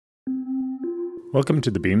Welcome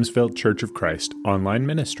to the Beamsville Church of Christ online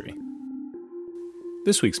ministry.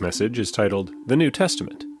 This week's message is titled The New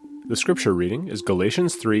Testament. The scripture reading is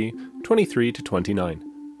Galatians 3, 23-29.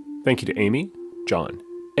 Thank you to Amy, John,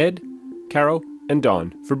 Ed, Caro, and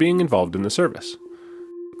Dawn for being involved in the service.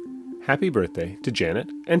 Happy birthday to Janet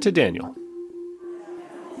and to Daniel.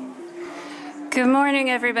 Good morning,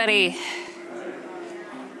 everybody.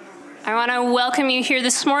 I want to welcome you here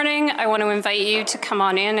this morning. I want to invite you to come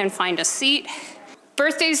on in and find a seat.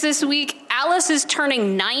 Birthdays this week. Alice is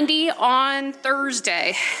turning 90 on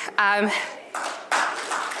Thursday.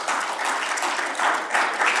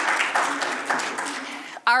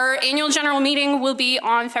 Our annual general meeting will be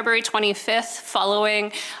on February 25th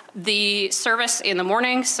following the service in the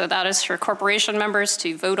morning. So that is for corporation members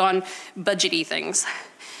to vote on budgety things.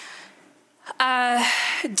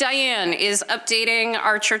 Diane is updating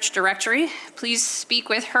our church directory. Please speak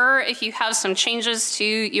with her if you have some changes to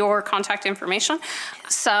your contact information.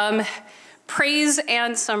 Some praise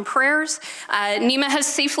and some prayers. Nima has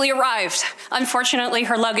safely arrived. Unfortunately,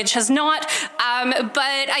 her luggage has not.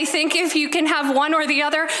 But I think if you can have one or the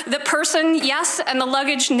other, the person, yes, and the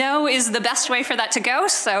luggage, no, is the best way for that to go.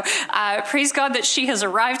 So praise God that she has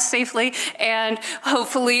arrived safely, and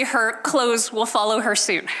hopefully her clothes will follow her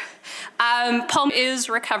soon. Paul is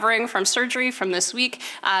recovering from surgery from this week.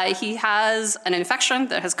 He has an infection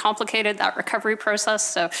that has complicated that recovery process,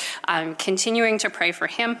 so I'm continuing to pray for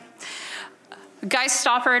him. Guy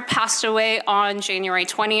Stoppard passed away on January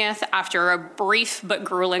 20th after a brief but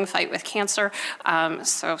grueling fight with cancer.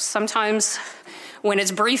 So sometimes when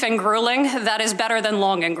it's brief and grueling, that is better than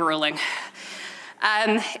long and grueling.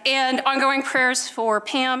 And ongoing prayers for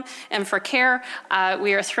Pam and for Care.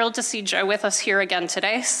 We are thrilled to see Joe with us here again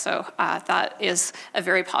today, so that is a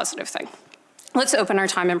very positive thing. Let's open our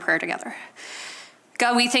time in prayer together.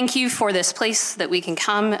 God, we thank you for this place that we can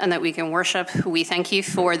come and that we can worship. We thank you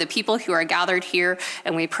for the people who are gathered here,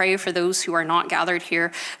 and we pray for those who are not gathered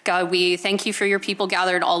here. God, we thank you for your people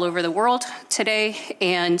gathered all over the world today,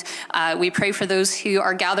 and we pray for those who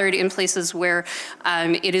are gathered in places where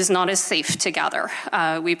it is not as safe to gather.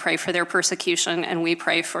 We pray for their persecution, and we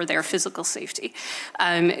pray for their physical safety.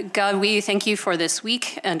 God, we thank you for this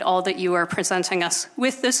week and all that you are presenting us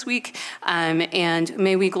with this week, and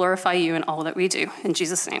may we glorify you in all that we do. In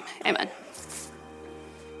Jesus' name, amen.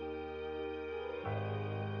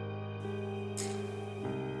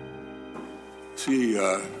 See,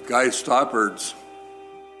 Guy Stoppard's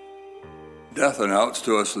death announced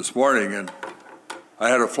to us this morning, and I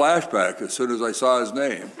had a flashback as soon as I saw his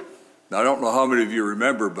name. Now, I don't know how many of you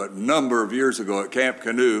remember, but a number of years ago at Camp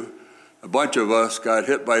Canoe, a bunch of us got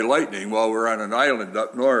hit by lightning while we were on an island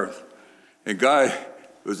up north. And Guy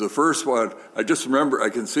was the first one. I just remember, I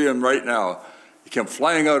can see him right now. He came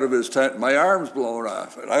flying out of his tent, my arm's blown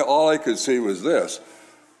off, and all I could see was this.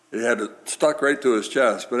 He had it stuck right to his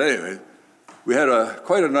chest. But anyway, we had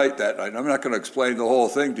quite a night that night. I'm not going to explain the whole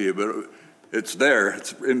thing to you, but it's there.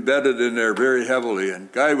 It's embedded in there very heavily.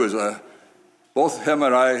 And Guy was both him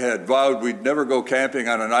and I had vowed we'd never go camping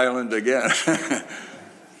on an island again.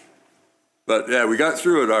 But yeah, we got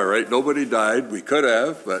through it all right. Nobody died. We could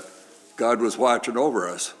have, but God was watching over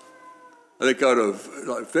us. I think out of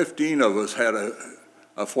 15 of us had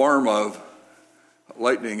a form of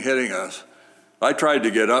lightning hitting us. I tried to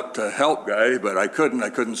get up to help Guy, but I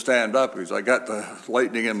couldn't stand up because I got the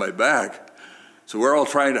lightning in my back. So we're all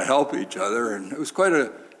trying to help each other, and it was quite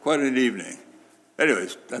an evening.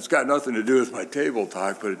 Anyways, that's got nothing to do with my table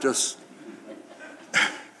talk, but it just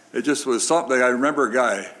was something. I remember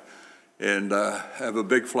Guy and have a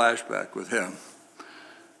big flashback with him.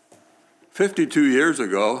 52 years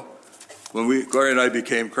ago, when Gloria and I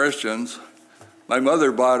became Christians, my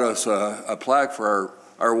mother bought us a plaque for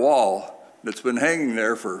our wall that's been hanging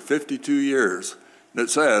there for 52 years. And it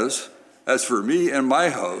says, "As for me and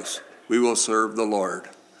my house, we will serve the Lord."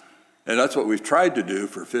 And that's what we've tried to do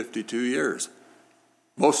for 52 years.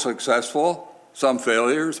 Most successful, some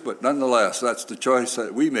failures, but nonetheless, that's the choice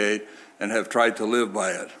that we made and have tried to live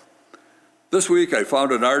by it. This week, I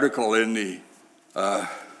found an article in the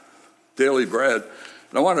Daily Bread,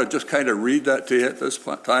 and I want to just kind of read that to you at this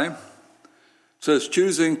time. It says,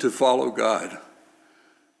 choosing to follow God.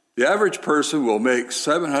 The average person will make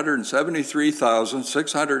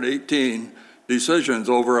 773,618 decisions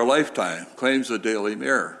over a lifetime, claims the Daily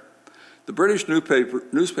Mirror. The British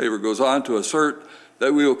newspaper goes on to assert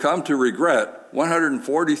that we will come to regret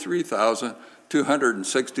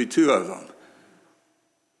 143,262 of them.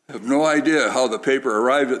 I have no idea how the paper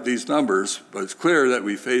arrived at these numbers, but it's clear that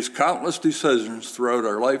we face countless decisions throughout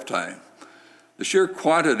our lifetime. The sheer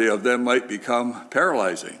quantity of them might become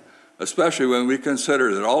paralyzing especially when we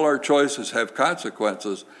consider that all our choices have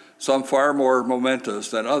consequences, some far more momentous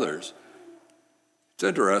than others. It's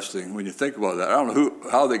interesting when you think about that. I don't know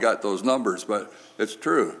how they got those numbers, but it's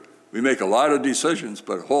true. We make a lot of decisions,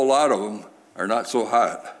 but a whole lot of them are not so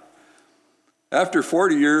hot. After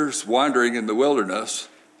 40 years wandering in the wilderness,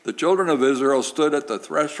 the children of Israel stood at the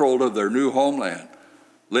threshold of their new homeland.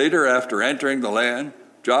 Later, after entering the land,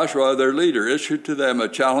 Joshua, their leader, issued to them a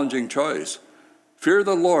challenging choice. Fear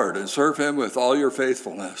the Lord and serve him with all your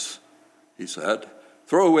faithfulness, he said.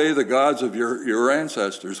 Throw away the gods of your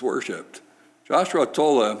ancestors worshipped. Joshua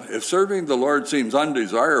told them, if serving the Lord seems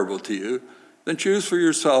undesirable to you, then choose for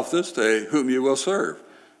yourself this day whom you will serve.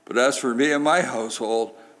 But as for me and my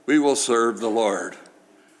household, we will serve the Lord.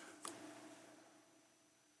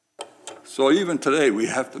 So even today, we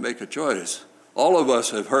have to make a choice. All of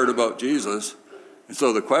us have heard about Jesus, and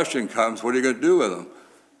so the question comes, what are you going to do with him?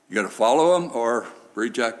 You going to follow him or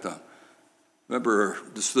reject him? Remember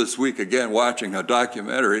this week again watching a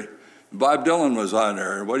documentary. Bob Dylan was on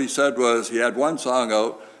there, and what he said was he had one song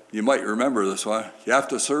out. You might remember this one. You have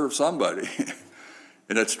to serve somebody.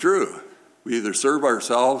 And it's true. We either serve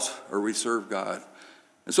ourselves or we serve God.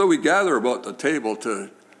 And so we gather about the table to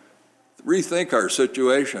rethink our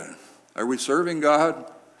situation. Are we serving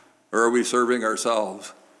God or are we serving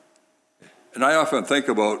ourselves? And I often think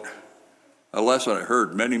about a lesson I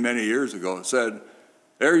heard many, many years ago. It said,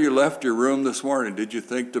 ere you left your room this morning, did you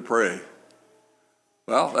think to pray?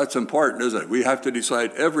 Well, that's important, isn't it? We have to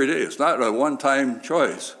decide every day. It's not a one-time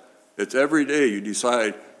choice. It's every day you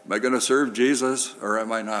decide, am I going to serve Jesus or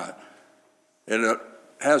am I not? And it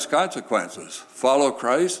has consequences. Follow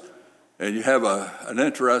Christ, and you have an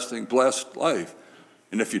interesting, blessed life.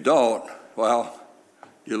 And if you don't, well,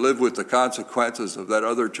 you live with the consequences of that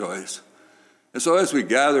other choice. And so as we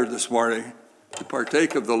gathered this morning to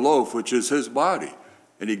partake of the loaf, which is his body,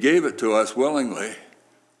 and he gave it to us willingly, he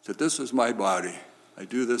said, this is my body. I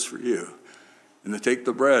do this for you. And to take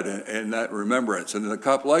the bread and that remembrance, and the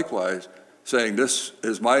cup likewise, saying, this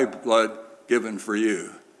is my blood given for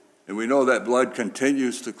you. And we know that blood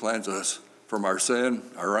continues to cleanse us from our sin,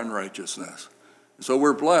 our unrighteousness. And so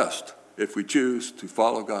we're blessed if we choose to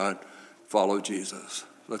follow God, follow Jesus.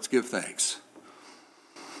 Let's give thanks.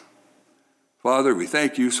 Father, we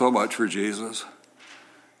thank you so much for Jesus,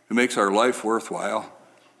 who makes our life worthwhile.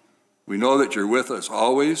 We know that you're with us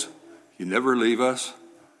always. You never leave us.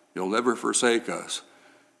 You'll never forsake us.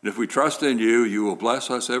 And if we trust in you, you will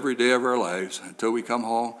bless us every day of our lives until we come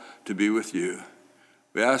home to be with you.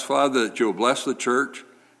 We ask, Father, that you'll bless the church.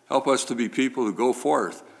 Help us to be people who go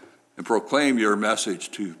forth and proclaim your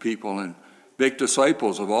message to people and make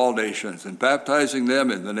disciples of all nations and baptizing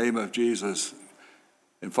them in the name of Jesus.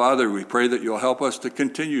 And Father, we pray that you'll help us to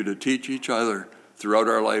continue to teach each other throughout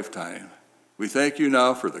our lifetime. We thank you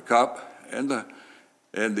now for the cup and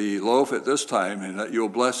the loaf at this time, and that you'll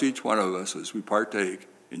bless each one of us as we partake.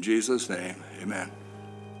 In Jesus' name, amen.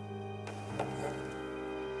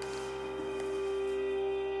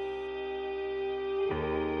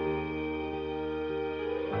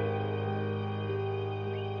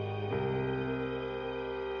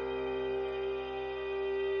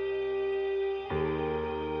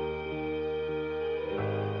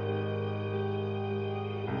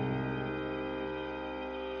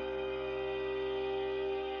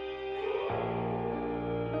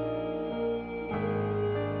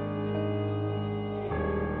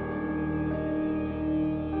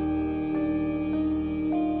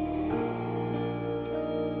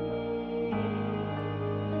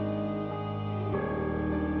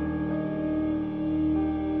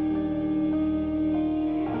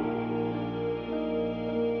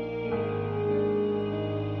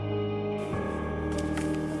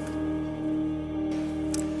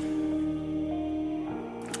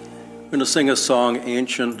 I'm going to sing a song,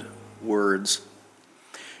 Ancient Words.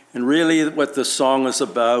 And really what this song is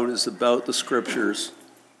about the scriptures.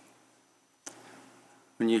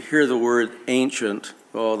 When you hear the word ancient,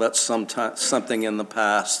 oh, that's something in the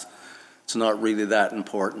past. It's not really that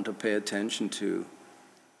important to pay attention to.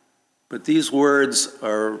 But these words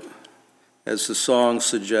are, as the song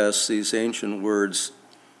suggests, these ancient words,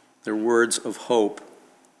 they're words of hope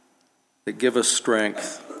that give us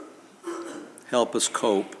strength, help us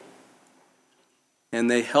cope. And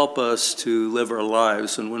they help us to live our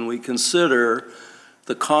lives. And when we consider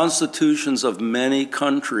the constitutions of many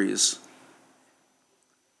countries,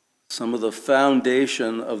 some of the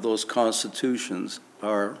foundation of those constitutions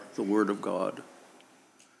are the Word of God.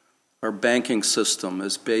 Our banking system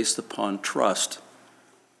is based upon trust.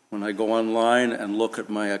 When I go online and look at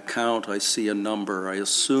my account, I see a number. I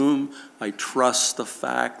assume, I trust the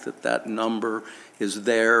fact that that number is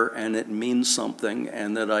there and it means something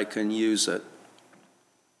and that I can use it.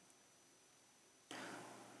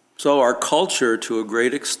 So our culture, to a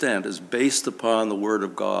great extent, is based upon the Word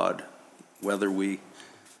of God, whether we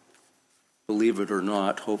believe it or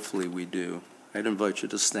not. Hopefully we do. I'd invite you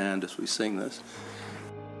to stand as we sing this.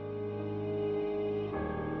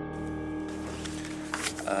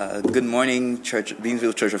 Good morning,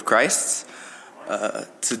 Beamsville Church of Christ.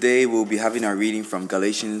 Today we'll be having our reading from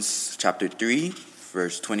Galatians chapter 3,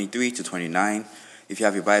 verse 23 to 29. If you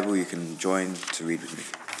have your Bible, you can join to read with me.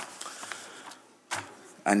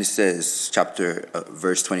 And it says,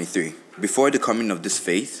 verse 23, "Before the coming of this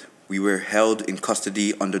faith, we were held in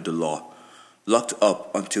custody under the law, locked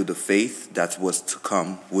up until the faith that was to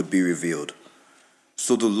come would be revealed.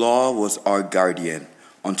 So the law was our guardian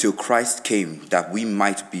until Christ came that we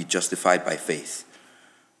might be justified by faith.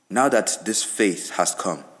 Now that this faith has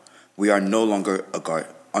come, we are no longer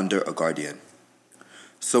under a guardian.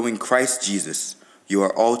 So in Christ Jesus, you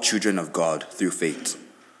are all children of God through faith.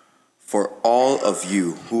 For all of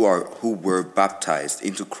you who were baptized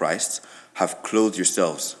into Christ have clothed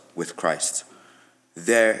yourselves with Christ.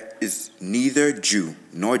 There is neither Jew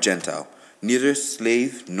nor Gentile, neither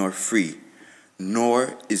slave nor free,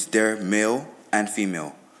 nor is there male and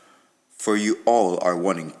female, for you all are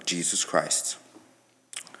one in Jesus Christ.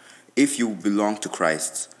 If you belong to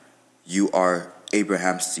Christ, you are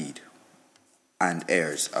Abraham's seed and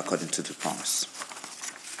heirs according to the promise."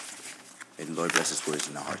 May the Lord bless his words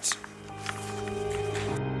in our hearts.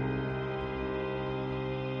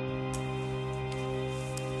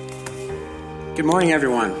 Good morning,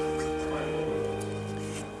 everyone.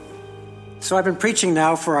 So I've been preaching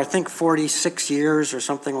now for, I think, 46 years or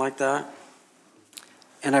something like that.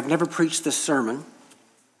 And I've never preached this sermon.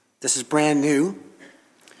 This is brand new.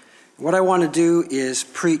 What I want to do is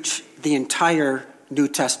preach the entire New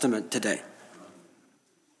Testament today.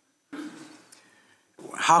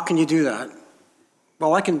 How can you do that?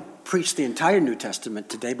 Well, I can preach the entire New Testament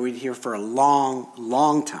today, but we'd be here for a long,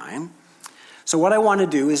 long time. So what I want to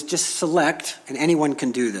do is just select, and anyone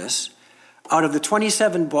can do this, out of the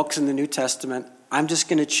 27 books in the New Testament, I'm just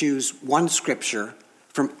going to choose one scripture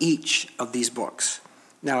from each of these books.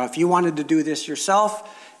 Now, if you wanted to do this yourself,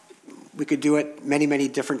 we could do it many, many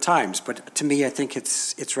different times, but to me, I think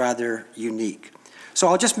it's rather unique. So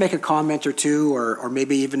I'll just make a comment or two, or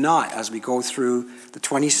maybe even not, as we go through the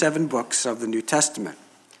 27 books of the New Testament.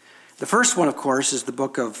 The first one, of course, is the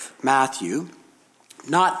book of Matthew.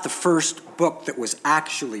 Not the first book that was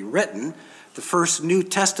actually written. The first New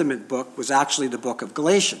Testament book was actually the book of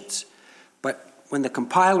Galatians. But when the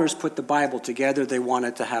compilers put the Bible together, they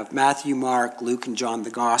wanted to have Matthew, Mark, Luke, and John, the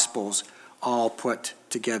Gospels, all put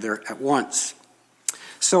together at once.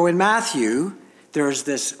 So in Matthew, there's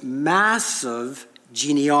this massive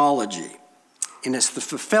genealogy, and it's the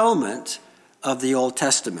fulfillment of the Old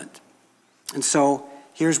Testament. And so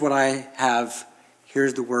here's what I have.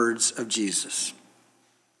 Here's the words of Jesus.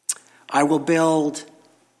 "I will build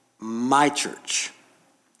my church,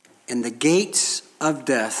 and the gates of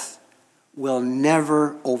death will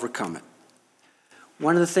never overcome it."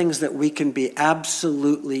 One of the things that we can be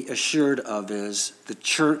absolutely assured of is the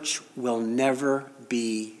church will never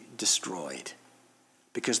be destroyed,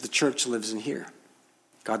 because the church lives in here.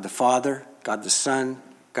 God the Father, God the Son,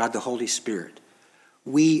 God the Holy Spirit.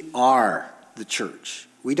 We are the church.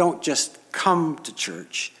 We don't just come to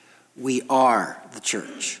church, we are the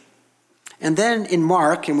church. And then in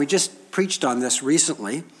Mark, and we just preached on this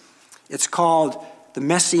recently, it's called the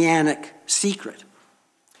Messianic Secret.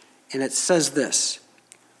 And it says this: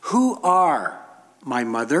 "Who are my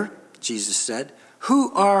mother?" Jesus said.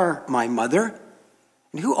 "Who are my mother?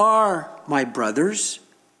 And who are my brothers?"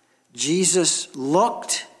 Jesus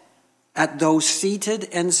looked at those seated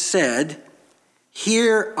and said,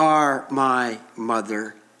 "Here are my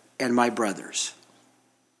mother and my brothers."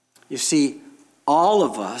 You see, all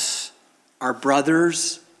of us are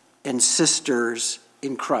brothers and sisters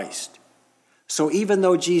in Christ. So even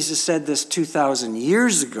though Jesus said this 2,000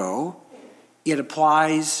 years ago, it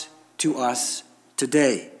applies to us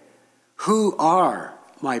today. Who are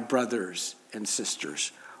my brothers and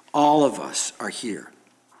sisters? All of us are here.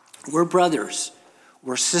 We're brothers.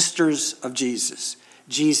 We're sisters of Jesus.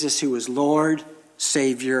 Jesus, who is Lord,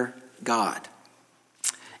 Savior, God.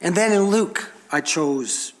 And then in Luke, I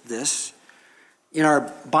chose this. In our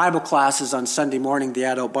Bible classes on Sunday morning, the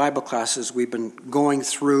adult Bible classes, we've been going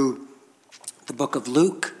through the book of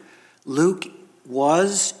Luke. Luke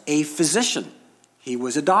was a physician. He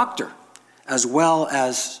was a doctor, as well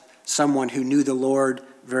as someone who knew the Lord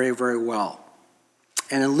very, very well.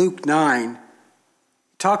 And in Luke 9,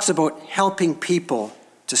 it talks about helping people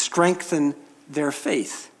to strengthen their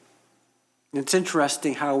faith. And it's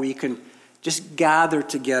interesting how we can just gather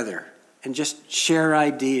together and just share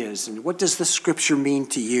ideas. And what does the scripture mean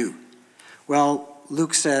to you? Well,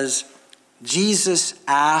 Luke says, Jesus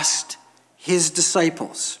asked his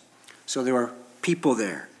disciples, so there were people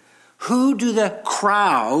there, who do the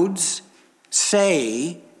crowds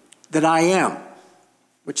say that I am?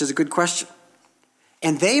 Which is a good question.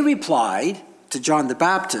 And they replied to John the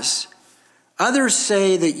Baptist, others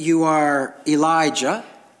say that you are Elijah,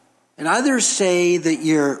 and others say that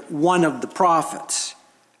you're one of the prophets.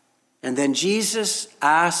 And then Jesus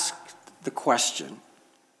asked the question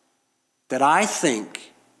that I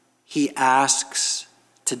think he asks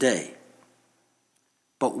today.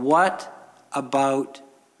 But what about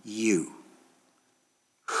you?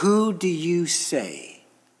 Who do you say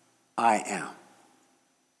I am?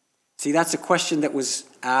 See, that's a question that was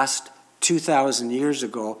asked 2,000 years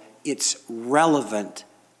ago. It's relevant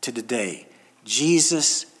to today.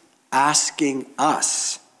 Jesus asking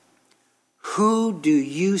us, who do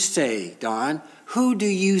you say, Don? Who do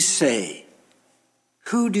you say?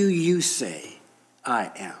 Who do you say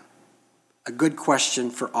I am? A good question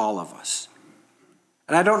for all of us.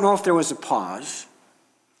 And I don't know if there was a pause.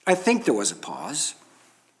 I think there was a pause.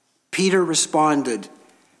 Peter responded,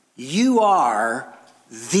 you are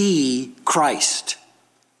the Christ,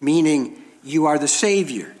 meaning you are the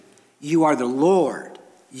Savior, you are the Lord,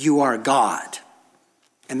 you are God.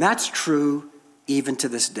 And that's true even to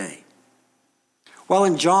this day. Well,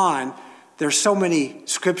 in John, there's so many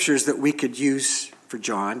scriptures that we could use for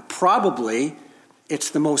John. Probably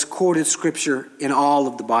it's the most quoted scripture in all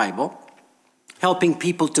of the Bible, helping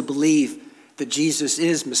people to believe that Jesus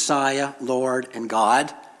is Messiah, Lord, and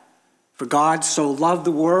God. For God so loved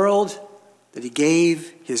the world that he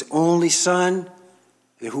gave his only Son,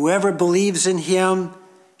 and whoever believes in him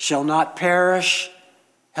shall not perish,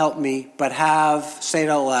 help me, but have, say it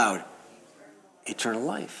out loud, eternal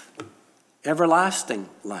life, everlasting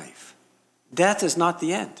life. Death is not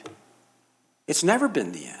the end. It's never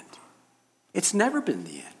been the end. It's never been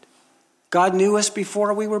the end. God knew us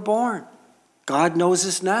before we were born. God knows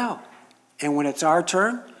us now. And when it's our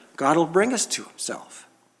turn, God will bring us to himself.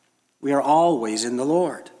 We are always in the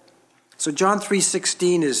Lord. So John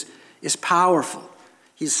 3:16 is powerful.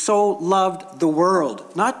 He's so loved the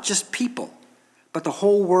world, not just people, but the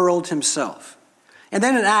whole world himself. And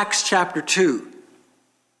then in Acts chapter 2,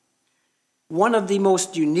 one of the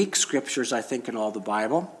most unique scriptures, I think, in all the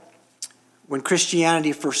Bible. When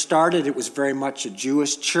Christianity first started, it was very much a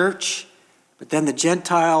Jewish church, but then the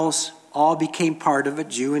Gentiles all became part of it,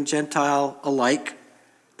 Jew and Gentile alike.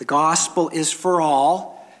 The gospel is for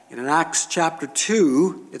all. And in Acts chapter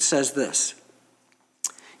 2, it says this,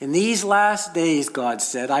 in these last days, God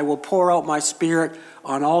said, I will pour out my spirit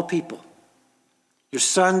on all people. Your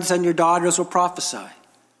sons and your daughters will prophesy.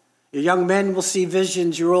 Your young men will see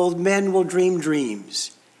visions. Your old men will dream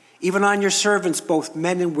dreams. Even on your servants, both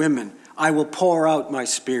men and women, I will pour out my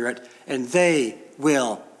spirit, and they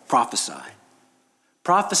will prophesy.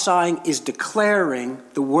 Prophesying is declaring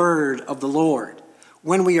the word of the Lord.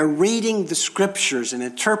 When we are reading the scriptures and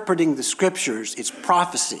interpreting the scriptures, it's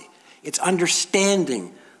prophecy. It's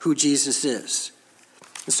understanding who Jesus is.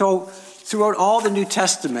 And so throughout all the New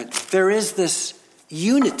Testament, there is this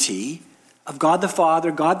unity of God the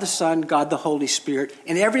Father, God the Son, God the Holy Spirit,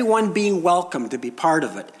 and everyone being welcome to be part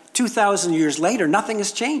of it. 2,000 years later, nothing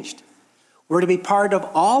has changed. We're to be part of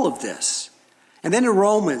all of this. And then in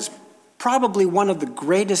Romans, probably one of the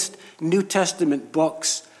greatest New Testament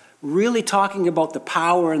books, really talking about the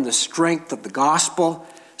power and the strength of the gospel,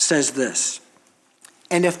 says this,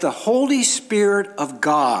 and if the Holy Spirit of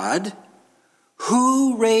God,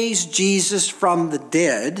 who raised Jesus from the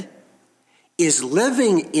dead, is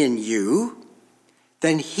living in you,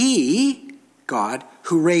 then he, God,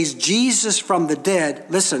 who raised Jesus from the dead,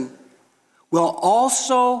 listen, will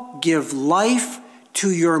also give life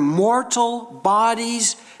to your mortal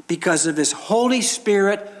bodies because of his Holy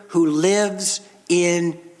Spirit who lives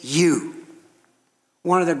in you.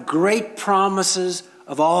 One of the great promises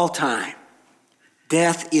of all time.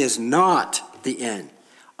 Death is not the end.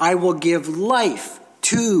 I will give life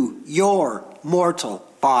to your mortal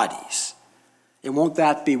bodies. And won't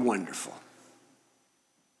that be wonderful?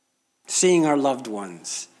 Seeing our loved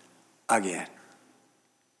ones again.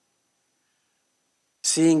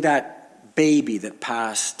 Seeing that baby that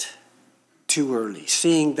passed too early.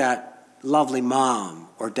 Seeing that lovely mom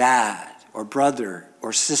or dad or brother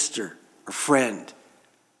or sister or friend.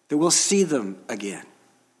 That we'll see them again.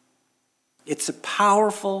 It's a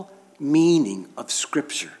powerful meaning of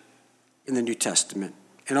Scripture in the New Testament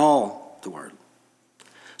and all the Word.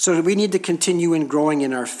 So we need to continue in growing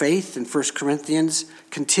in our faith. In 1 Corinthians,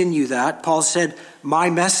 continue that. Paul said, my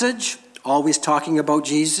message, always talking about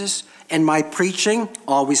Jesus, and my preaching,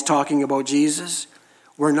 always talking about Jesus,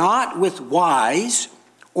 were not with wise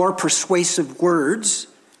or persuasive words,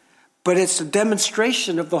 but it's a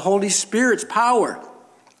demonstration of the Holy Spirit's power,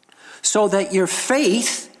 so that your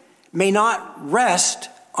faith may not rest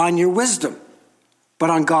on your wisdom, but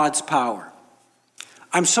on God's power.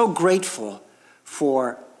 I'm so grateful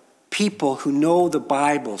for people who know the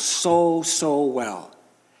Bible so well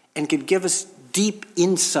and can give us deep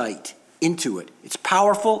insight into it. It's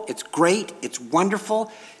powerful, it's great, it's wonderful,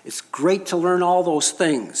 it's great to learn all those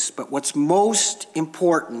things. But what's most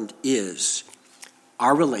important is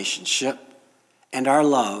our relationship and our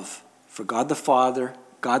love for God the Father,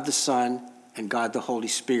 God the Son, and God the Holy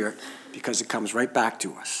Spirit, because it comes right back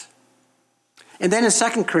to us. And then in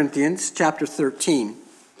 2 Corinthians chapter 13,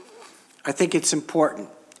 I think it's important.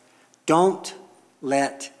 Don't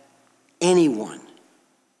let anyone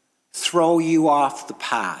throw you off the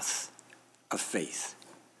path of faith.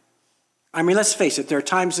 I mean, let's face it, there are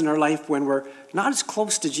times in our life when we're not as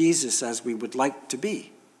close to Jesus as we would like to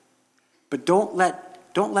be. But don't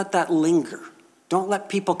let that linger. Don't let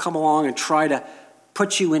people come along and try to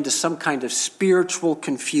put you into some kind of spiritual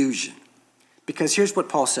confusion. Because here's what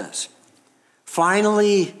Paul says.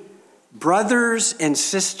 Finally, brothers and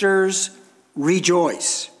sisters,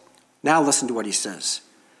 rejoice. Now listen to what he says.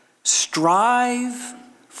 Strive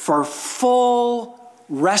for full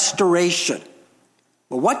restoration.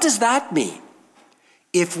 Well, what does that mean?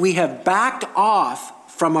 If we have backed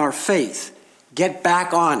off from our faith, get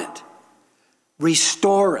back on it.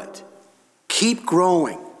 Restore it. Keep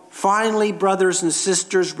growing. Finally, brothers and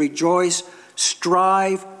sisters, rejoice.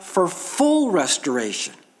 Strive for full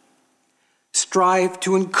restoration. Strive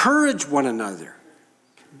to encourage one another.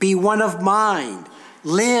 Be one of mind.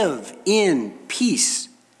 Live in peace.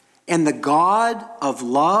 And the God of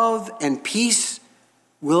love and peace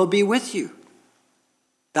will be with you.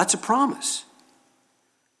 That's a promise.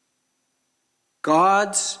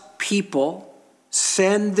 God's people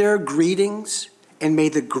send their greetings, and may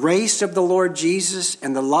the grace of the Lord Jesus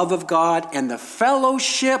and the love of God and the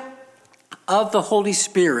fellowship of the Holy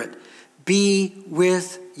Spirit be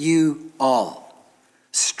with you all.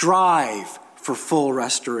 Strive for full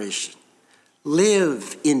restoration.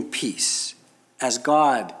 Live in peace as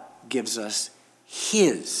God gives us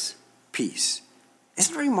his peace.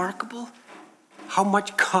 Isn't it remarkable how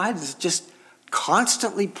much God is just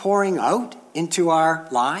constantly pouring out into our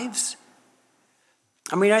lives?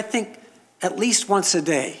 I mean, I think at least once a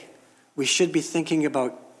day, we should be thinking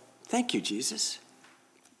about, thank you, Jesus.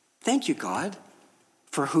 Thank you, God,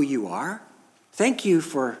 for who you are. Thank you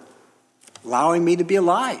for allowing me to be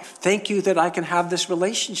alive. Thank you that I can have this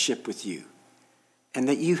relationship with you, and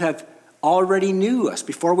that you have already knew us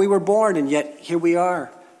before we were born, and yet here we are,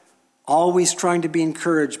 always trying to be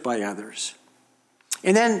encouraged by others.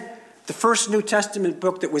 And then the first New Testament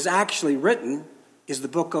book that was actually written is the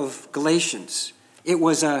book of Galatians. It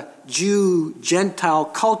was a Jew-Gentile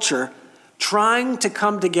culture trying to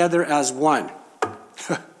come together as one.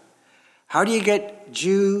 How do you get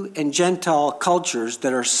Jew and Gentile cultures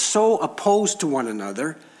that are so opposed to one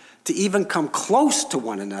another to even come close to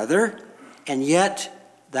one another? And yet,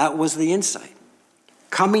 that was the insight.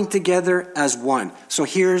 Coming together as one. So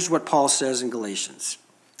here's what Paul says in Galatians.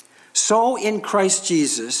 So in Christ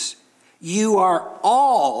Jesus, you are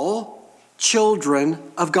all children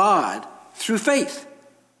of God through faith.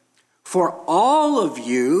 For all of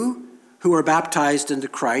you who are baptized into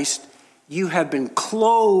Christ, you have been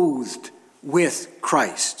clothed with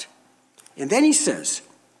Christ. And then he says,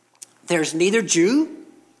 there's neither Jew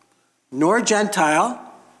nor Gentile.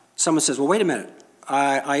 Someone says, well, wait a minute.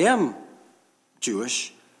 I am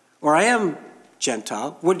Jewish, or I am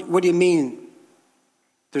Gentile. What do you mean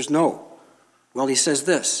there's no? Well, he says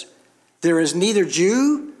this. There is neither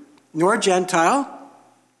Jew nor Gentile,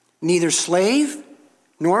 neither slave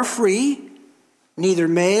nor free, neither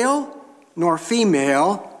male nor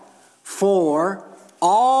female, for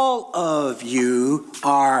all of you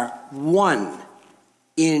are one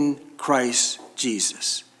in Christ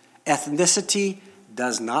Jesus. Ethnicity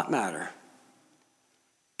does not matter.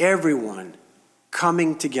 Everyone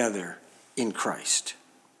coming together in Christ.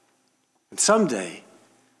 And someday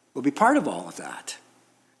we'll be part of all of that.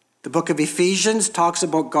 The book of Ephesians talks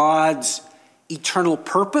about God's eternal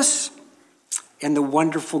purpose and the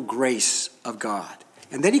wonderful grace of God.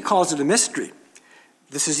 And then he calls it a mystery.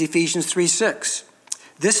 This is Ephesians 3:6.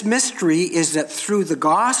 This mystery is that through the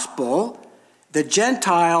gospel, the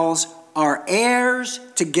Gentiles are heirs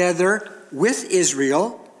together with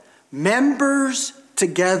Israel, members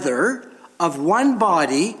together of one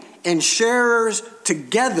body and sharers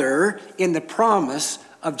together in the promise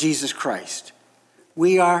of Jesus Christ.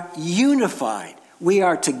 We are unified. We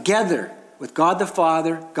are together with God the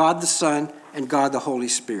Father, God the Son, and God the Holy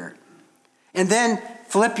Spirit. And then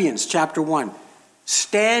Philippians chapter 1,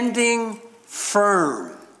 standing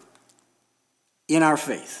firm in our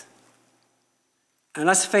faith. And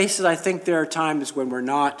let's face it, I think there are times when we're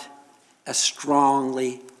not as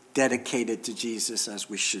strongly dedicated to Jesus as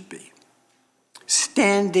we should be.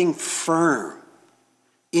 Standing firm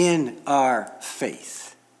in our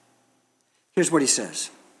faith. Here's what he says.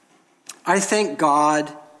 I thank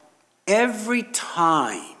God every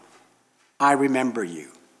time I remember you.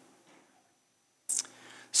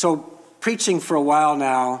 So, preaching for a while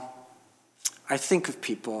now, I think of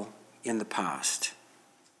people in the past,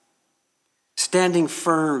 standing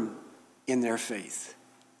firm in their faith.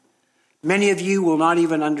 Many of you will not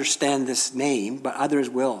even understand this name, but others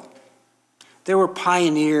will. They were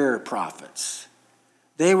pioneer prophets.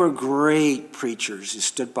 They were great preachers who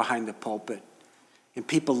stood behind the pulpit, and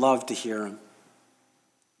people loved to hear them.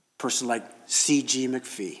 A person like C.G.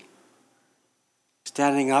 McPhee,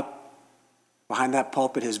 standing up behind that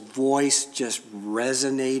pulpit, his voice just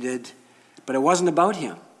resonated, but it wasn't about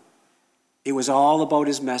him. It was all about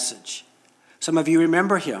his message. Some of you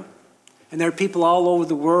remember him, and there are people all over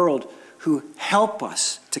the world who help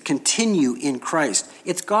us to continue in Christ.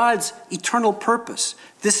 It's God's eternal purpose.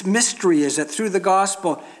 This mystery is that through the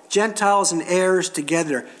gospel, Gentiles and heirs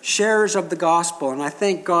together, sharers of the gospel. And I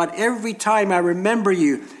thank God every time I remember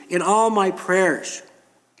you in all my prayers.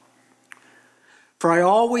 For I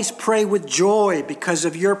always pray with joy because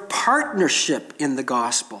of your partnership in the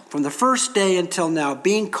gospel, from the first day until now,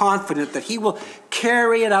 being confident that he will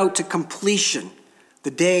carry it out to completion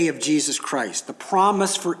the day of Jesus Christ. The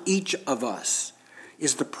promise for each of us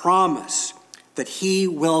is the promise that he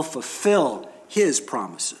will fulfill his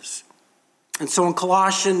promises. And so in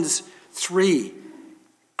Colossians 3,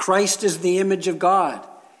 Christ is the image of God.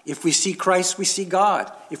 If we see Christ, we see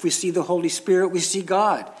God. If we see the Holy Spirit, we see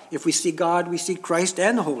God. If we see God, we see Christ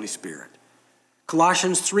and the Holy Spirit.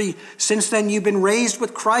 Colossians 3, since then you've been raised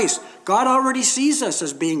with Christ. God already sees us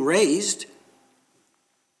as being raised.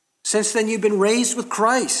 Since then you've been raised with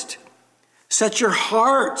Christ. Set your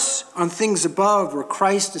hearts on things above, where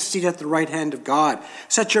Christ is seated at the right hand of God.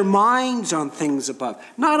 Set your minds on things above,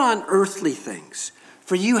 not on earthly things.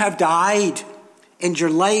 For you have died, and your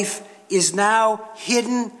life is now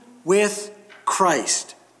hidden with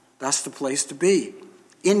Christ. That's the place to be.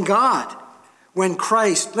 In God. When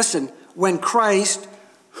Christ, listen, when Christ,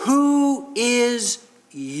 who is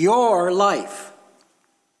your life.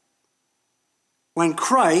 When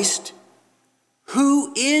Christ,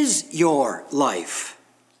 who is your life,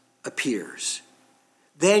 appears,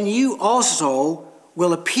 then you also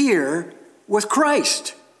will appear with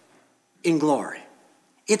Christ in glory.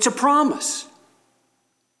 It's a promise.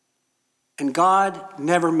 And God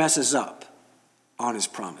never messes up on his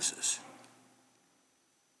promises.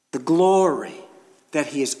 The glory that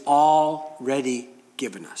he has already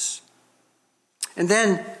given us. And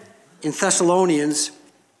then in Thessalonians,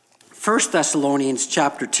 1 Thessalonians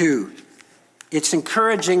chapter 2, it's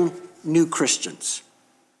encouraging new Christians.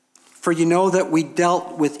 For you know that we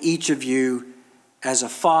dealt with each of you as a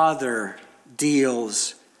father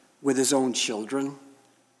deals with his own children,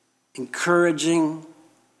 encouraging,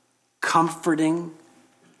 comforting,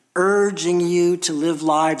 urging you to live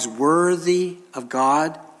lives worthy of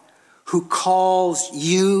God, who calls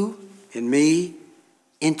you and me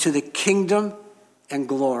into the kingdom and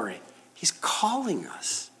glory. He's calling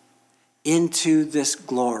us into this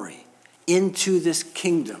glory, into this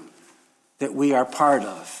kingdom that we are part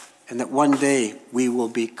of, and that one day we will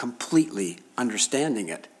be completely understanding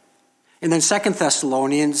it. And then 2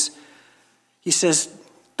 Thessalonians, he says,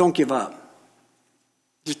 don't give up.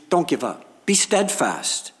 Just don't give up. Be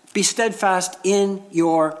steadfast. Be steadfast in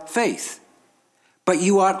your faith. But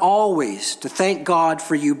you ought always to thank God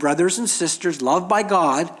for you, brothers and sisters, loved by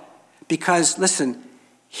God, because, listen,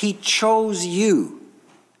 he chose you.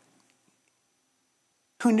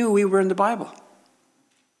 Who knew we were in the Bible?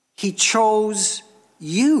 He chose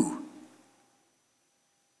you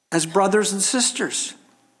as brothers and sisters,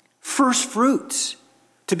 first fruits,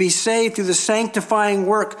 to be saved through the sanctifying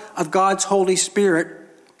work of God's Holy Spirit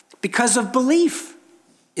because of belief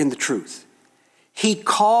in the truth. He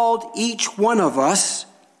called each one of us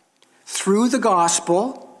through the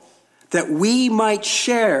gospel that we might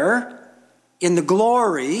share in the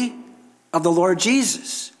glory of the Lord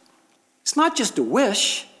Jesus. It's not just a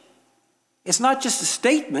wish. It's not just a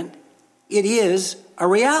statement. It is a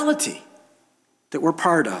reality that we're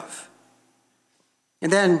part of.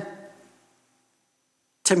 And then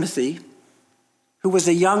Timothy, who was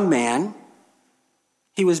a young man,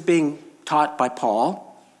 he was being taught by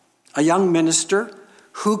Paul, a young minister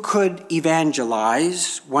who could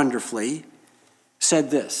evangelize wonderfully,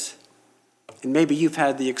 said this, and maybe you've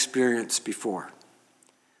had the experience before.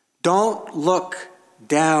 Don't look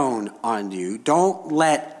down on you. Don't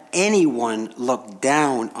let anyone look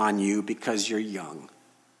down on you because you're young.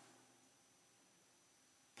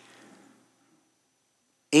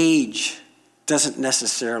 Age doesn't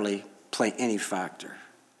necessarily play any factor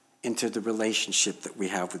into the relationship that we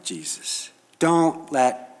have with Jesus. Don't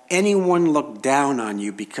let anyone look down on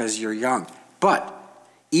you because you're young. But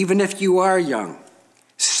even if you are young,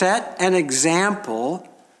 set an example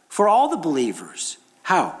for all the believers.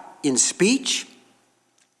 How? In speech,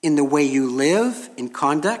 in the way you live, in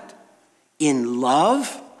conduct, in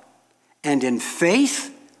love, and in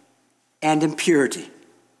faith, and in purity.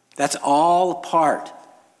 That's all a part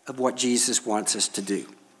of what Jesus wants us to do.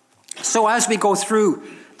 So as we go through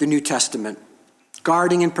the New Testament,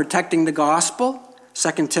 guarding and protecting the gospel,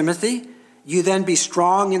 2 Timothy, you then be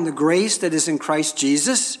strong in the grace that is in Christ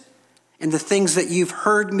Jesus, and the things that you've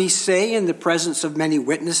heard me say in the presence of many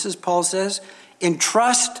witnesses, Paul says,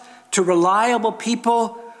 entrust to reliable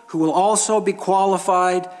people who will also be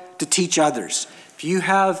qualified to teach others. If you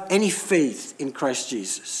have any faith in Christ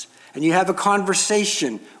Jesus, and you have a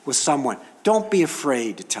conversation with someone, don't be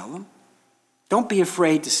afraid to tell them. Don't be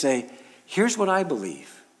afraid to say, here's what I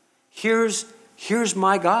believe. Here's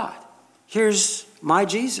my God. Here's my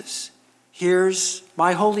Jesus. Here's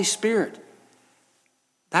my Holy Spirit.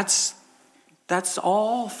 That's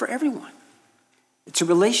all for everyone. It's a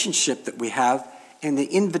relationship that we have and the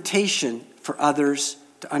invitation for others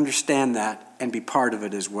to understand that and be part of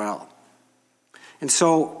it as well. And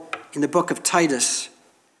so in the book of Titus,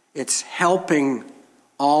 it's helping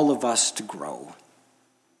all of us to grow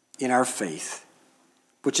in our faith,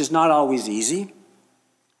 which is not always easy,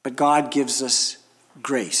 but God gives us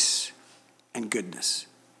grace and goodness.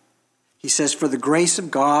 He says, for the grace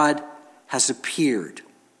of God has appeared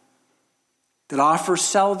that offers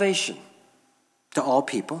salvation to all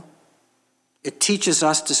people. It teaches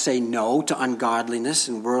us to say no to ungodliness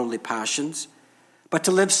and worldly passions, but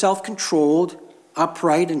to live self-controlled,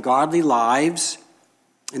 upright, and godly lives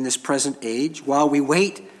in this present age, while we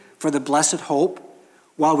wait for the blessed hope,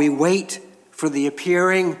 while we wait for the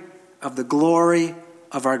appearing of the glory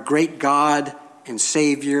of our great God and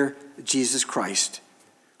Savior, Jesus Christ,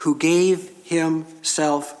 who gave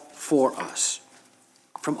himself for us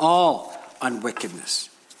from all unwickedness,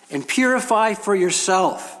 and purify for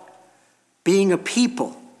yourself, being a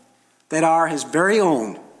people that are his very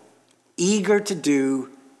own, eager to do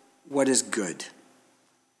what is good.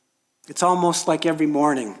 It's almost like every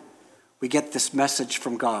morning we get this message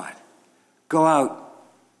from God. Go out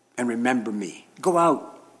and remember me. Go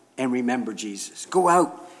out and remember Jesus. Go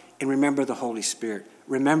out and remember the Holy Spirit.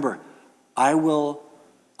 Remember, I will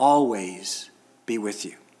always be with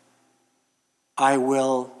you. I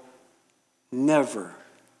will never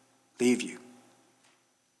leave you.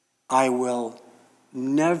 I will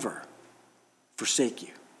never forsake you.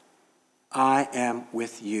 I am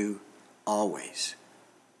with you always.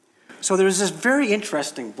 So there's this very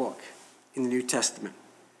interesting book in the New Testament.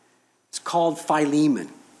 It's called Philemon.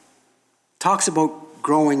 It talks about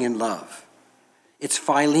growing in love. It's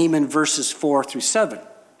Philemon verses 4 through 7.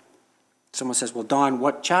 Someone says, well, Don,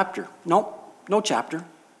 what chapter? No chapter.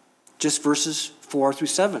 Just verses 4 through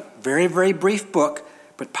 7. Very, very brief book,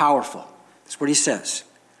 but powerful. That's what he says.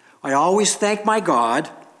 I always thank my God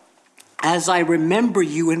as I remember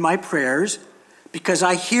you in my prayers, because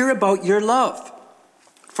I hear about your love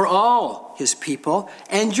for all his people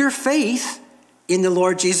and your faith in the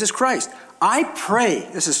Lord Jesus Christ. I pray,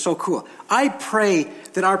 this is so cool, I pray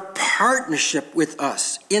that our partnership with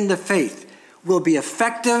us in the faith will be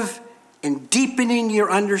effective in deepening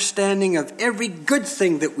your understanding of every good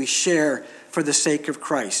thing that we share for the sake of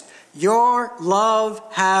Christ. Your love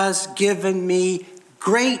has given me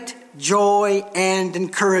great joy and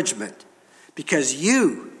encouragement, because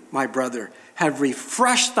you, my brother, have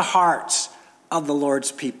refreshed the hearts of the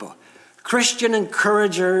Lord's people. Christian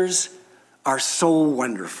encouragers are so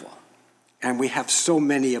wonderful, and we have so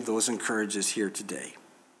many of those encouragers here today.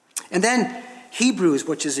 And then Hebrews,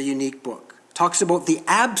 which is a unique book, talks about the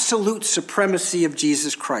absolute supremacy of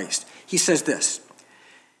Jesus Christ. He says this,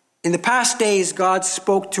 in the past days, God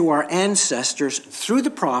spoke to our ancestors through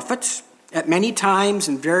the prophets at many times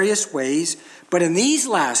in various ways, but in these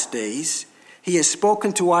last days, he has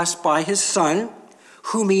spoken to us by his Son,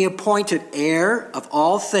 whom he appointed heir of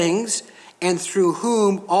all things, and through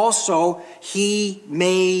whom also he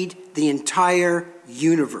made the entire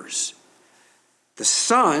universe. The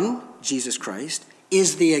Son, Jesus Christ,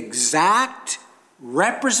 is the exact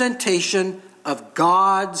representation of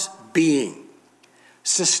God's being,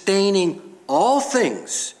 sustaining all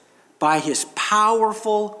things by his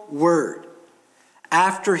powerful word.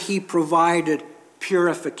 After he provided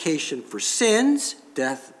purification for sins,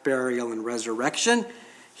 death, burial, and resurrection,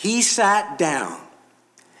 he sat down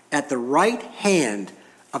at the right hand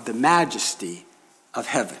of the majesty of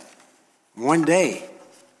heaven. One day,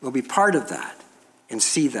 we'll be part of that and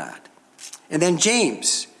see that. And then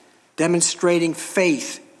James, demonstrating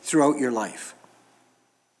faith throughout your life.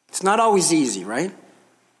 It's not always easy, right?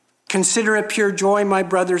 Consider it pure joy, my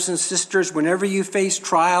brothers and sisters, whenever you face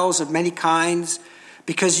trials of many kinds,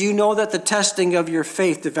 because you know that the testing of your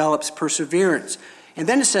faith develops perseverance. And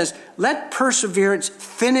then it says, let perseverance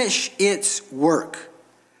finish its work,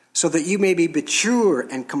 so that you may be mature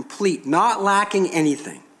and complete, not lacking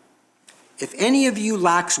anything. If any of you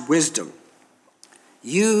lacks wisdom,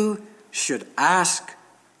 you should ask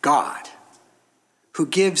God, who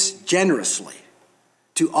gives generously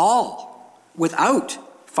to all without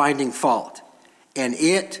finding fault, and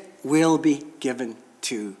it will be given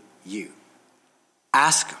to you.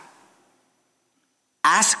 Ask him.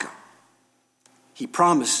 Ask him. He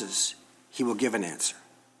promises he will give an answer.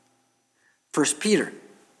 1 Peter,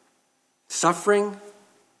 suffering,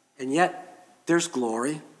 and yet there's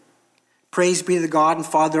glory. Praise be to the God and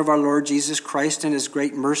Father of our Lord Jesus Christ. In his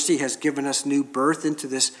great mercy has given us new birth into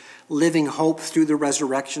this living hope through the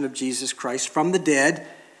resurrection of Jesus Christ from the dead,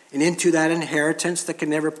 and into that inheritance that can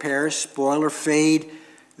never perish, spoil, or fade.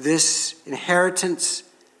 This inheritance,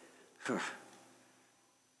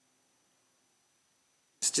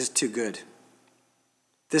 it's just too good.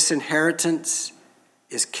 This inheritance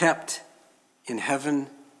is kept in heaven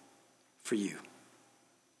for you.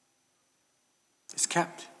 It's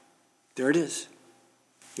kept. There it is.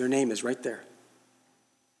 Your name is right there.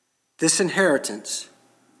 This inheritance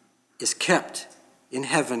is kept in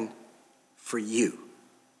heaven for you,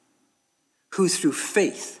 who through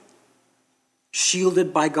faith,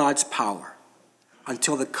 shielded by God's power,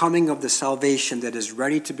 until the coming of the salvation that is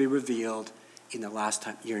ready to be revealed in the last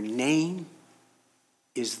time. Your name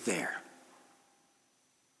is there.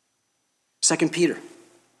 2 Peter,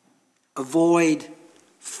 avoid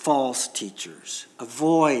false teachers.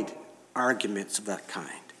 Avoid arguments of that kind.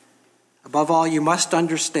 Above all, you must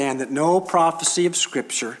understand that no prophecy of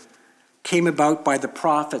Scripture came about by the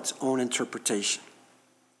prophet's own interpretation.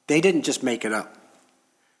 They didn't just make it up.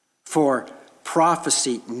 For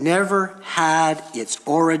prophecy never had its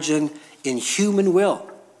origin in human will,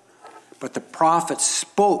 but the prophets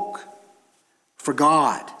spoke for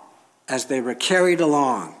God as they were carried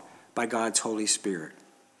along by God's Holy Spirit.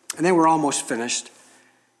 And then we're almost finished.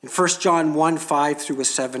 In 1 John 1, 5 through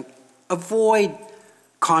 7, avoid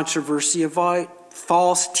controversy, avoid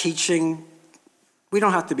false teaching. We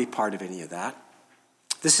don't have to be part of any of that.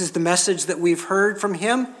 This is the message that we've heard from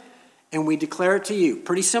him, and we declare it to you.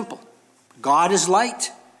 Pretty simple. God is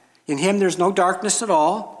light. In him there's no darkness at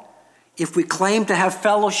all. If we claim to have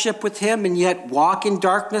fellowship with him and yet walk in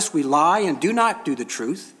darkness, we lie and do not do the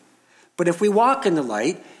truth. But if we walk in the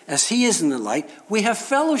light, as he is in the light, we have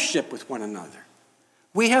fellowship with one another.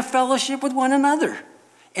 We have fellowship with one another.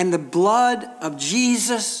 And the blood of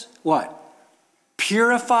Jesus, what?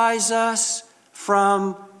 Purifies us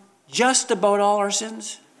from just about all our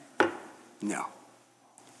sins? No.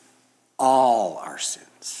 All our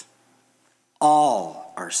sins.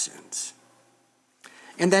 All our sins.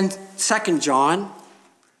 And then 2 John,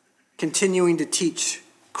 continuing to teach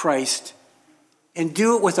Christ, and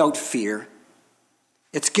do it without fear.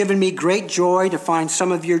 It's given me great joy to find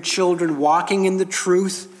some of your children walking in the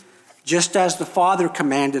truth, just as the Father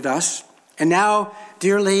commanded us. And now,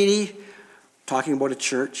 dear lady, talking about a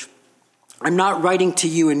church, I'm not writing to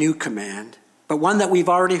you a new command, but one that we've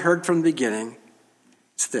already heard from the beginning.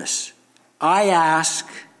 It's this: I ask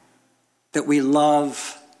that we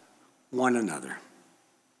love one another.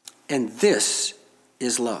 And this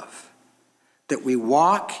is love, that we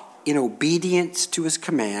walk in obedience to his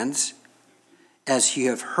commands, as you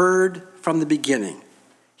have heard from the beginning.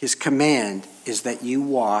 His command is that you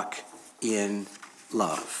walk in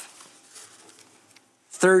love.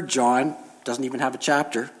 3 John doesn't even have a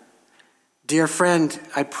chapter. Dear friend,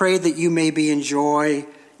 I pray that you may enjoy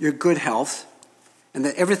your good health, and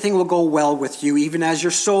that everything will go well with you, even as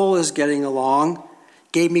your soul is getting along.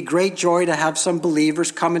 Gave me great joy to have some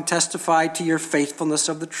believers come and testify to your faithfulness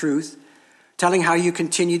of the truth, telling how you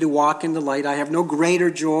continue to walk in the light. I have no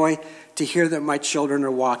greater joy to hear that my children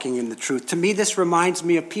are walking in the truth. To me, this reminds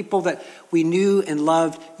me of people that we knew and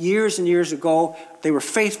loved years and years ago. They were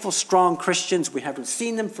faithful, strong Christians. We haven't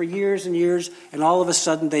seen them for years and years, and all of a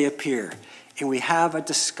sudden they appear, and we have a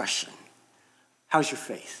discussion. How's your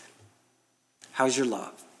faith? How's your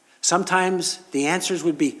love? Sometimes the answers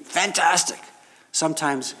would be fantastic.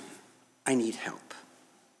 Sometimes I need help.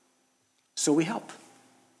 So we help.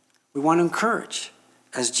 We want to encourage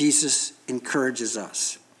as Jesus encourages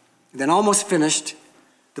us. And then almost finished,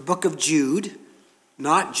 the book of Jude,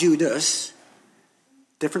 not Judas,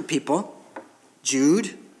 different people.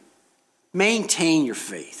 Jude, maintain your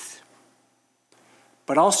faith,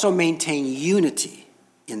 but also maintain unity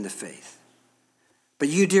in the faith. But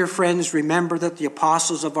you, dear friends, remember that the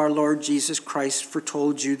apostles of our Lord Jesus Christ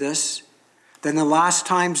foretold you this. Then the last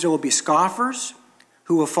times there will be scoffers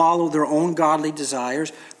who will follow their own godly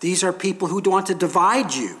desires. These are people who want to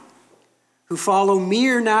divide you, who follow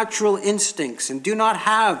mere natural instincts and do not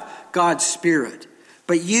have God's Spirit.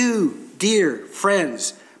 But you, dear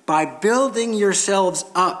friends, by building yourselves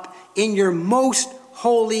up in your most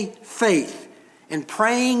holy faith and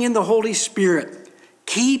praying in the Holy Spirit,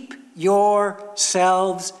 keep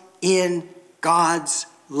yourselves in God's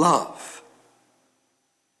love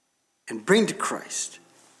and bring to Christ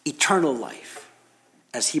eternal life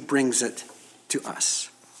as he brings it to us.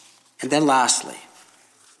 And then lastly,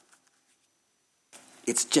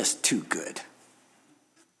 it's just too good.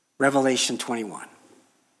 Revelation 21.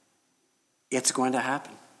 It's going to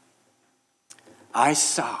happen. I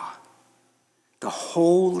saw the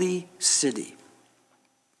holy city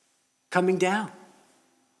coming down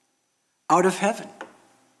out of heaven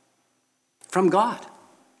from God.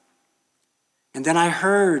 And then I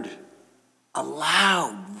heard a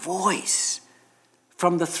loud voice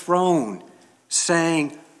from the throne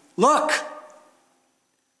saying, "Look,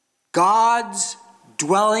 God's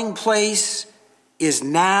dwelling place is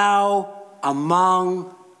now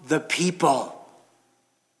among the people."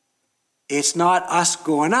 It's not us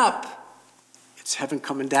going up. It's heaven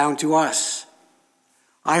coming down to us.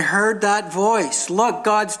 I heard that voice. Look,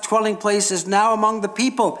 God's dwelling place is now among the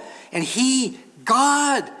people. And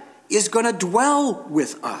God, is going to dwell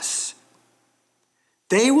with us.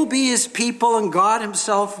 They will be his people, and God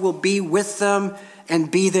himself will be with them and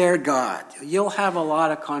be their God. You'll have a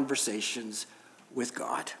lot of conversations with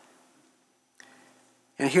God.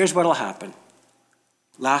 And here's what will happen.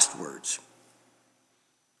 Last words.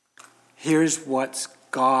 Here's what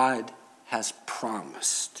God has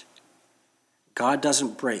promised. God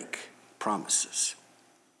doesn't break promises.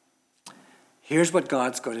 Here's what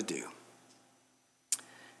God's going to do.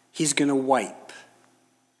 He's going to wipe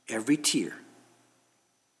every tear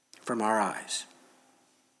from our eyes.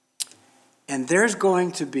 And there's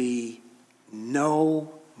going to be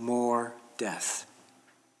no more death.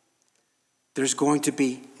 There's going to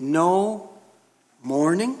be no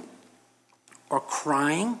mourning or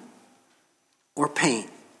crying or pain.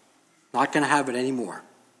 Not going to have it anymore.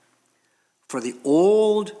 For the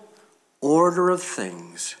old order of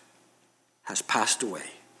things has passed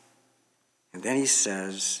away. And then he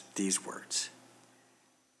says these words.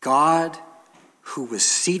 God, who was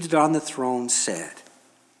seated on the throne, said,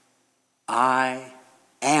 I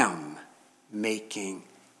am making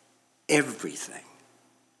everything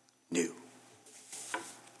new.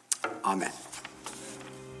 Amen.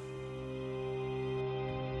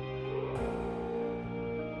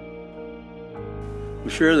 I'm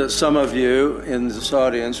sure that some of you in this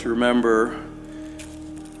audience remember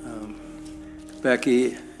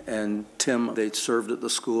Becky and Tim. They served at the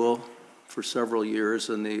school for several years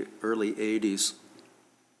in the early 80s.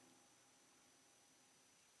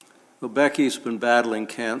 Well, Becky's been battling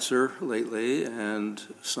cancer lately, and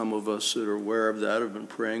some of us that are aware of that have been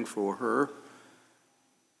praying for her.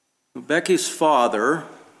 Becky's father,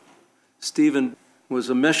 Stephen, was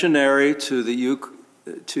a missionary to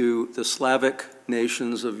the Slavic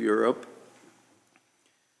nations of Europe.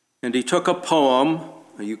 And he took a poem,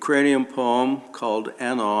 a Ukrainian poem called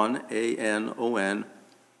Anon, A-N-O-N,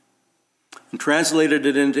 and translated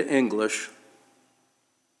it into English.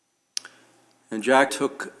 And Jack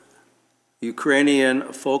took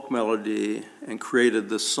Ukrainian folk melody and created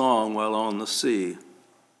this song, While on the Sea.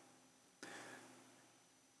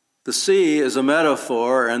 The sea is a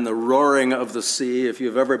metaphor, and the roaring of the sea, if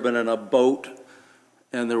you've ever been in a boat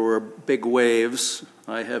and there were big waves,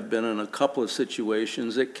 I have been in a couple of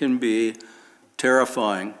situations, it can be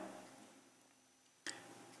terrifying.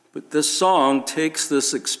 But this song takes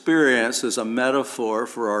this experience as a metaphor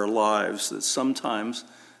for our lives, that sometimes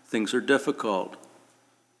things are difficult.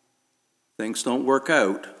 Things don't work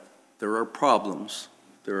out. There are problems.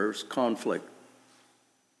 There is conflict.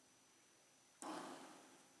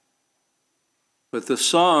 But the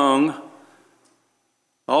song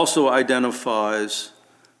also identifies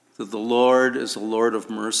that the Lord is a Lord of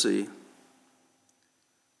mercy,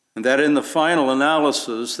 and that in the final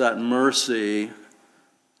analysis, that mercy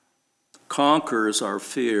conquers our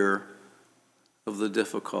fear of the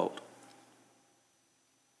difficult.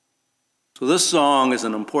 So this song is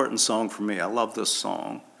an important song for me. I love this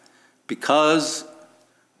song because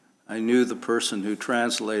I knew the person who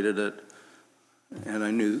translated it, and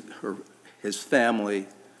I knew his family,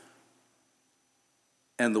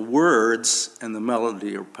 and the words and the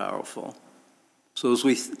melody are powerful. So as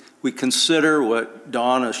we consider what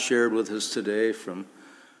Donna shared with us today from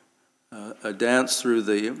a dance through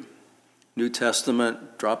the New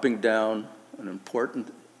Testament, dropping down an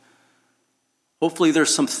important, hopefully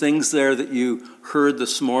there's some things there that you heard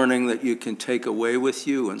this morning that you can take away with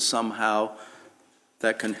you, and somehow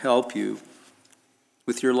that can help you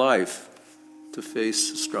with your life to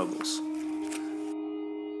face struggles.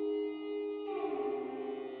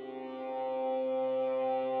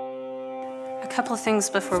 A couple of things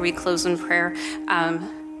before we close in prayer.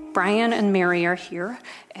 Brian and Mary are here,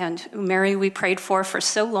 and Mary we prayed for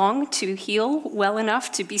so long to heal well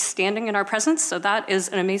enough to be standing in our presence, so that is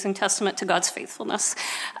an amazing testament to God's faithfulness.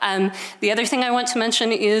 The other thing I want to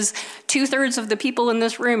mention is 2/3 of the people in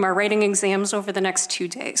this room are writing exams over the next 2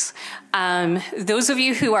 days. Those of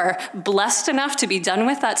you who are blessed enough to be done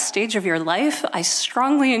with that stage of your life, I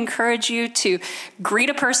strongly encourage you to greet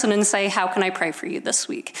a person and say, "How can I pray for you this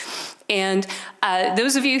week?" And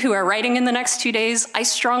those of you who are writing in the next 2 days, I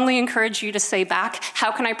strongly encourage you to say back,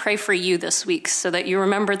 "How can I pray for you this week?" so that you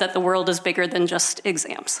remember that the world is bigger than just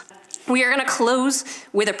exams. We are going to close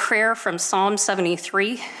with a prayer from Psalm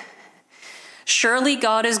 73. Surely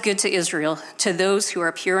God is good to Israel, to those who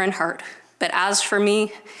are pure in heart. But as for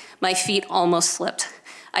me, my feet almost slipped.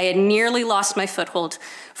 I had nearly lost my foothold,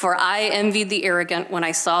 for I envied the arrogant when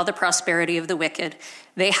I saw the prosperity of the wicked.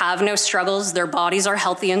 They have no struggles. Their bodies are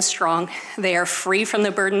healthy and strong. They are free from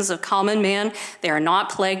the burdens of common man. They are not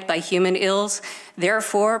plagued by human ills.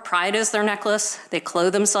 Therefore, pride is their necklace. They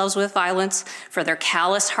clothe themselves with violence. From their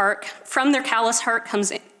callous heart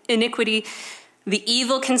comes iniquity. The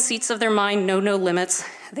evil conceits of their mind know no limits.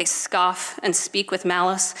 They scoff and speak with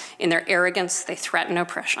malice. In their arrogance, they threaten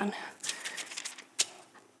oppression.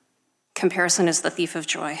 Comparison is the thief of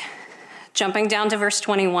joy. Jumping down to verse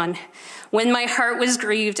 21. When my heart was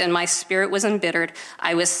grieved and my spirit was embittered,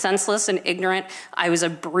 I was senseless and ignorant. I was a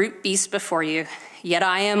brute beast before you. Yet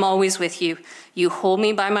I am always with you. You hold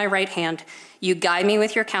me by my right hand. You guide me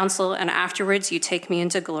with your counsel, and afterwards you take me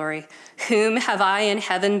into glory. Whom have I in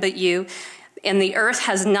heaven but you? And the earth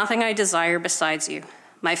has nothing I desire besides you.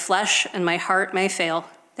 My flesh and my heart may fail.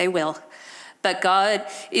 They will. But God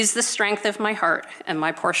is the strength of my heart and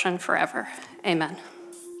my portion forever. Amen.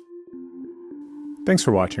 Thanks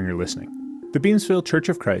for watching or listening. The Beamsville Church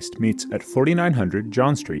of Christ meets at 4900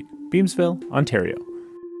 John Street, Beamsville, Ontario.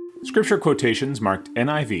 Scripture quotations marked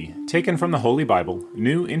NIV, taken from the Holy Bible,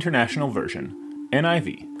 New International Version,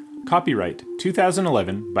 NIV. Copyright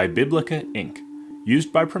 2011 by Biblica, Inc.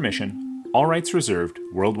 Used by permission, all rights reserved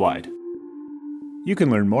worldwide. You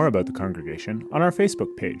can learn more about the congregation on our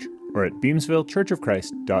Facebook page or at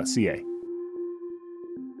beamsvillechurchofchrist.ca.